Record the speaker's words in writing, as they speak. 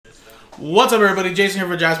What's up, everybody? Jason here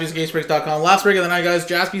for JaspysCaseBreaks.com. Last break of the night, guys.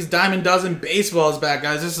 Jaspy's Diamond Dozen Baseball is back,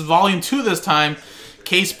 guys. This is volume 2 this time.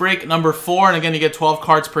 Case break number 4, and again, you get 12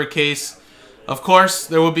 cards per case. Of course,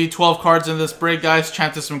 there will be 12 cards in this break, guys.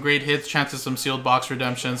 Chances some great hits, chances some sealed box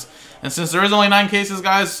redemptions. And since there is only 9 cases,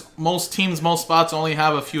 guys, most teams, most spots only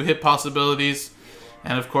have a few hit possibilities.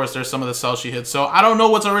 And of course, there's some of the sell sheet hits. So I don't know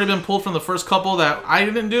what's already been pulled from the first couple that I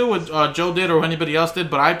didn't do, what Joe did, or anybody else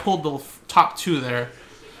did, but I pulled the top 2 there.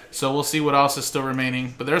 So we'll see what else is still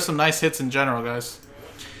remaining. But there's some nice hits in general, guys.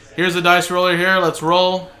 Here's the dice roller here. Let's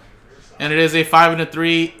roll. And it is a 5 and a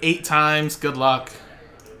 3, 8 times. Good luck.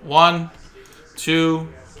 1, 2,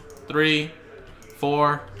 3,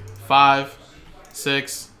 4, 5,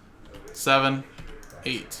 6, 7,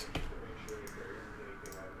 8.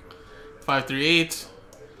 5, 3, 8.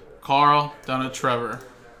 Carl down to Trevor.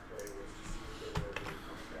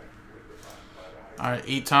 Alright,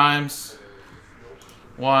 8 times.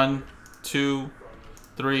 1, 2,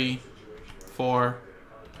 3, 4,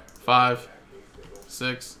 5,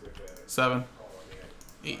 6, 7,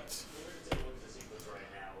 8.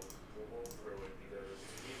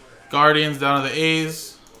 Guardians down to the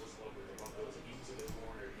A's.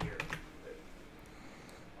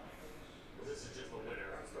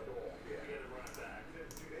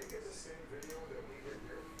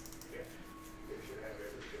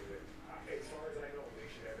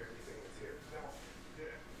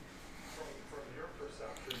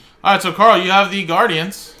 All right, so Carl, you have the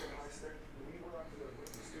Guardians,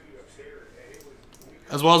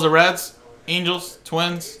 as well as the Reds, Angels,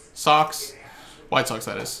 Twins, Sox, White Sox,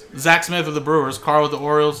 that is. Zach Smith with the Brewers, Carl with the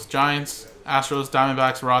Orioles, Giants, Astros,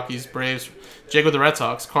 Diamondbacks, Rockies, Braves, Jake with the Red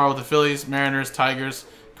Sox, Carl with the Phillies, Mariners, Tigers,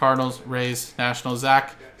 Cardinals, Rays, Nationals,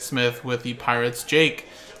 Zach Smith with the Pirates, Jake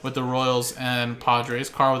with the Royals and Padres,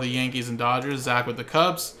 Carl with the Yankees and Dodgers, Zach with the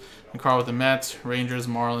Cubs, and Carl with the Mets, Rangers,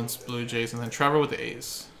 Marlins, Blue Jays, and then Trevor with the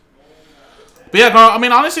A's. But yeah, Carl, I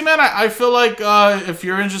mean, honestly, man, I feel like if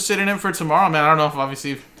you're interested in it for tomorrow, man, I don't know if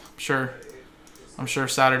obviously, I'm sure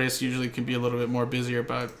Saturdays usually can be a little bit more busier,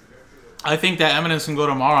 but I think that Eminence can go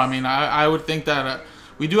tomorrow. I mean, I would think that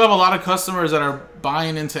we do have a lot of customers that are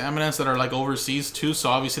buying into Eminence that are like overseas too,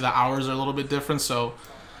 so obviously the hours are a little bit different. So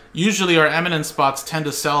usually our Eminence spots tend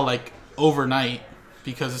to sell like overnight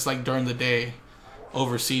because it's like during the day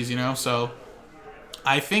overseas, you know, so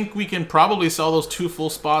I think we can probably sell those 2 full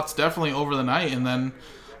spots definitely over the night, and then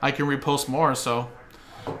I can repost more. So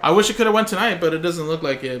I wish it could have went tonight, but it doesn't look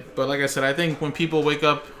like it. But like I said, I think when people wake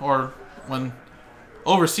up, or when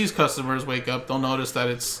overseas customers wake up, they'll notice that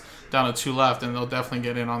it's down to 2 left, and they'll definitely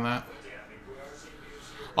get in on that.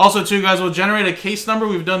 Also, too, guys, we'll generate a case number.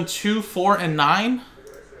 We've done 2, 4, and 9.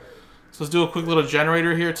 So let's do a quick little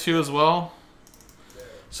generator here, too, as well.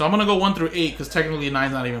 So I'm going to go 1 through 8, because technically 9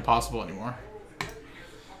 is not even possible anymore.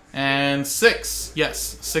 And 6.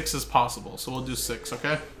 Yes, 6 is possible. So we'll do 6,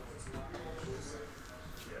 okay?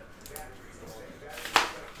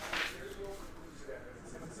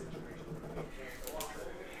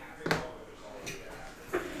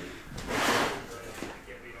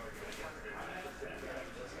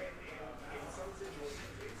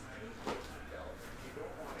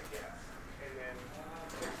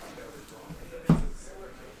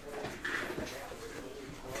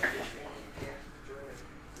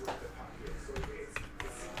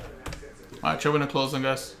 Alright, Trevor to close them,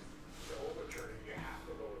 guys.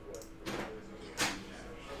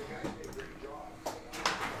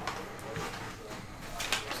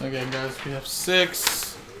 So again, guys, we have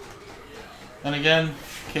 6. And again,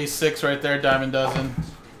 case 6 right there, Diamond Dozen.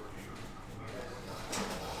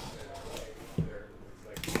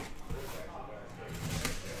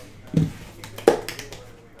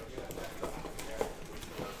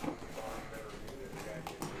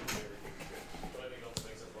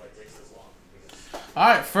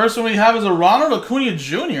 Alright, first one we have is a Ronald Acuna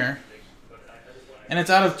Jr. And it's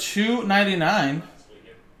out of 299.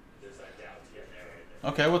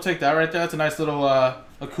 Okay, we'll take that right there. That's a nice little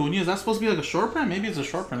Acuna. Is that supposed to be like a short print? Maybe it's a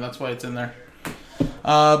short print. That's why it's in there.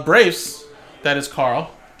 Braves. That is Carl.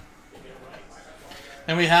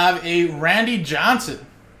 And we have a Randy Johnson.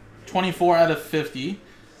 24 out of 50.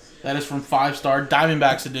 That is from 5-star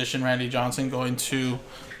Diamondbacks edition. Randy Johnson going to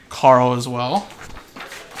Carl as well.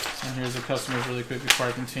 And here's the customers really quick before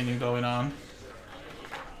I continue going on.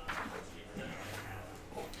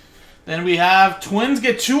 Then we have Twins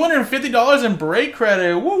get $250 in break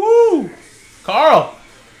credit. Woo-woo! Carl,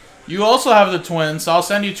 you also have the Twins, so I'll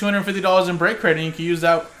send you $250 in break credit, and you can use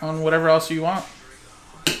that on whatever else you want.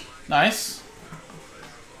 Nice.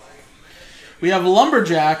 We have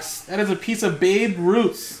Lumberjacks. That is a piece of Babe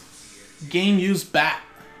Ruth's game-used bat.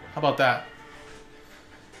 How about that?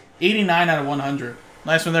 89 out of 100.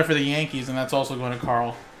 Nice one there for the Yankees, and that's also going to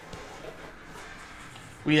Carl.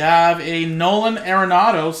 We have a Nolan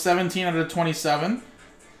Arenado, 17 out of 27.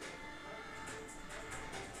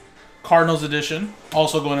 Cardinals edition,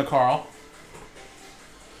 also going to Carl.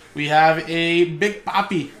 We have a Big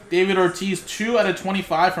Papi, David Ortiz, 2 out of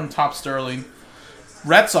 25 from Top Sterling.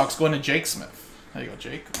 Red Sox going to Jake Smith. There you go,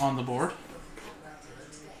 Jake, on the board.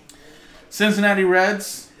 Cincinnati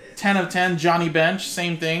Reds, 10 of 10, Johnny Bench,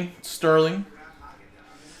 same thing, Sterling.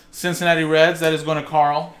 Cincinnati Reds, that is going to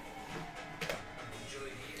Carl.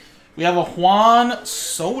 We have a Juan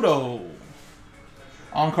Soto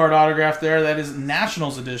on-card autograph there. That is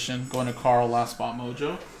Nationals edition, going to Carl, last spot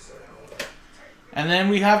mojo. And then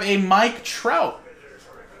we have a Mike Trout.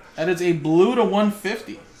 That is a blue to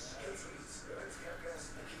 150.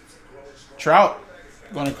 Trout,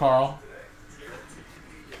 going to Carl.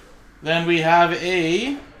 Then we have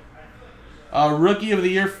a Rookie of the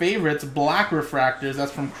Year favorites, Black Refractors.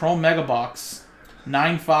 That's from Chrome Mega Box.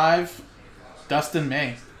 9.5, Dustin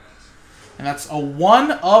May. And that's a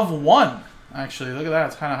 1 of 1. Actually, look at that.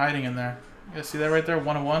 It's kind of hiding in there. You guys see that right there?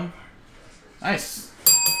 1 of 1. Nice.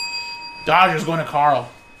 Dodgers going to Carl.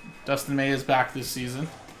 Dustin May is back this season.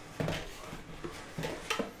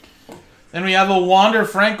 Then we have a Wander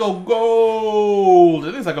Franco Gold.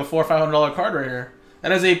 It is like a $400 or $500 card right here.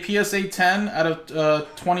 That is a PSA 10 out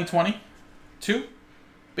of 2022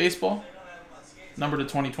 baseball. Number to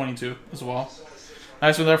 2022 as well.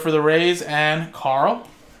 Nice one there for the Rays and Carl.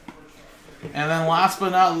 And then last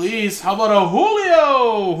but not least, how about a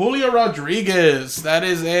Julio Rodriguez. That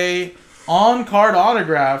is a on-card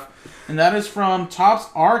autograph. And that is from Topps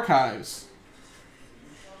Archives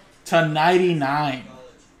to 99.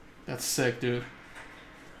 That's sick, dude.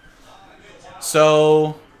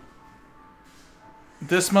 So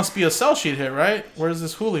this must be a sell sheet hit, right? Where's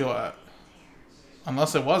this Julio at?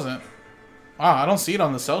 Unless it wasn't. Wow, I don't see it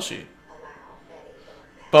on the sell sheet.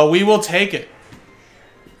 But we will take it.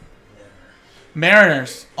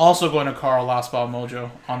 Mariners also going to Carl, last ball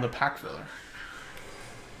mojo on the pack filler.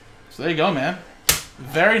 So there you go, man.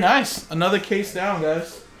 Very nice. Another case down,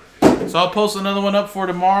 guys. So I'll post another one up for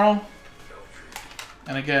tomorrow.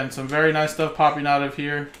 And again, some very nice stuff popping out of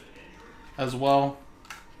here as well.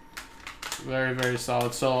 Very, very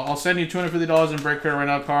solid. So I'll send you $250 in break credit right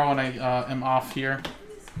now, Carl, when I am off here.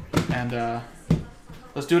 And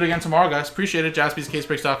let's do it again tomorrow, guys. Appreciate it.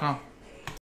 JaspysCaseBreaks.com.